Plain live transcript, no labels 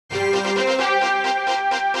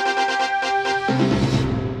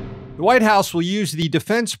The White House will use the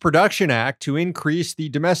Defense Production Act to increase the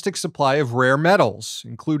domestic supply of rare metals,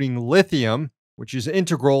 including lithium, which is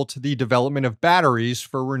integral to the development of batteries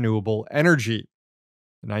for renewable energy.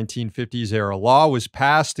 The 1950s-era law was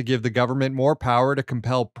passed to give the government more power to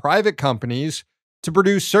compel private companies to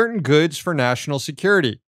produce certain goods for national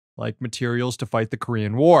security, like materials to fight the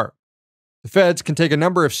Korean War. The feds can take a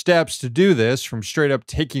number of steps to do this, from straight up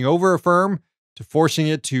taking over a firm, to forcing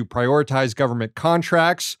it to prioritize government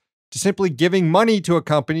contracts, to simply giving money to a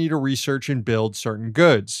company to research and build certain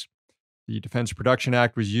goods. The Defense Production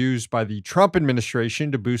Act was used by the Trump administration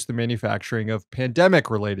to boost the manufacturing of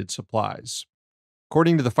pandemic-related supplies.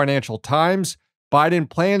 According to the Financial Times, Biden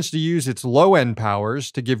plans to use its low-end powers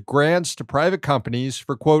to give grants to private companies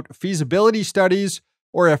for, quote, feasibility studies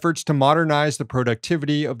or efforts to modernize the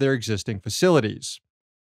productivity of their existing facilities.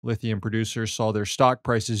 Lithium producers saw their stock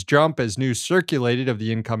prices jump as news circulated of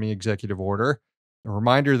the incoming executive order, a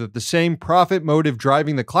reminder that the same profit motive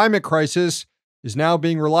driving the climate crisis is now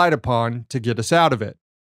being relied upon to get us out of it.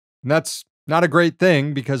 And that's not a great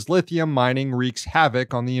thing, because lithium mining wreaks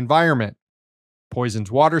havoc on the environment,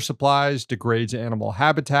 poisons water supplies, degrades animal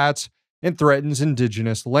habitats, and threatens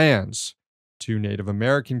indigenous lands. 2 Native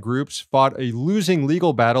American groups fought a losing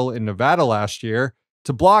legal battle in Nevada last year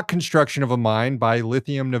to block construction of a mine by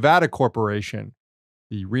Lithium Nevada Corporation.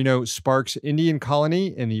 The Reno Sparks Indian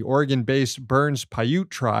Colony and the Oregon-based Burns Paiute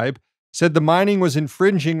tribe said the mining was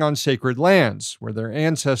infringing on sacred lands, where their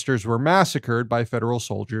ancestors were massacred by federal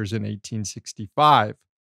soldiers in 1865.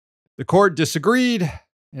 The court disagreed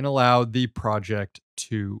and allowed the project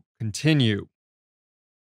to continue.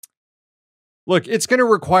 Look, it's going to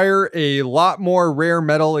require a lot more rare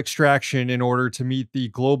metal extraction in order to meet the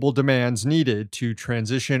global demands needed to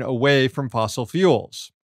transition away from fossil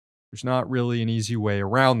fuels. There's not really an easy way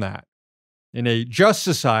around that. In a just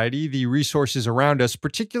society, the resources around us,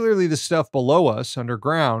 particularly the stuff below us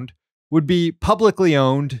underground, would be publicly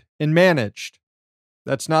owned and managed.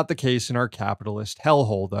 That's not the case in our capitalist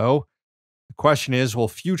hellhole, though. The question is, will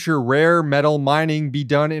future rare metal mining be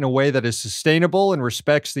done in a way that is sustainable and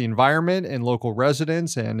respects the environment and local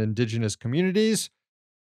residents and indigenous communities?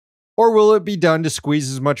 Or will it be done to squeeze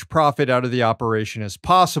as much profit out of the operation as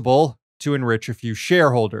possible to enrich a few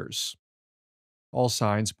shareholders? All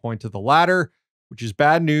signs point to the latter, which is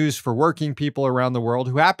bad news for working people around the world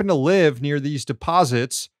who happen to live near these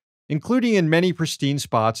deposits, including in many pristine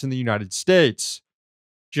spots in the United States.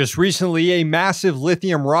 Just recently, a massive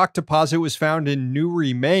lithium rock deposit was found in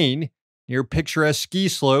Newry, Maine, near picturesque ski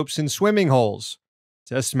slopes and swimming holes.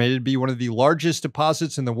 It's estimated to be one of the largest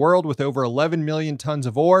deposits in the world, with over 11 million tons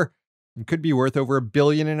of ore, and could be worth over $1.5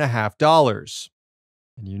 billion.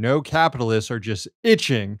 And you know capitalists are just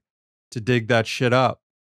itching to dig that shit up.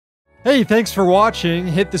 Hey, thanks for watching.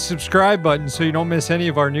 Hit the subscribe button so you don't miss any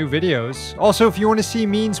of our new videos. Also, if you want to see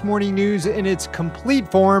Means Morning News in its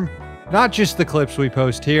complete form, not just the clips we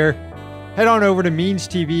post here, head on over to Means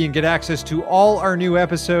TV and get access to all our new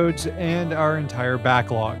episodes and our entire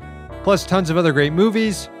backlog, plus tons of other great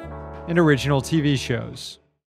movies and original TV shows.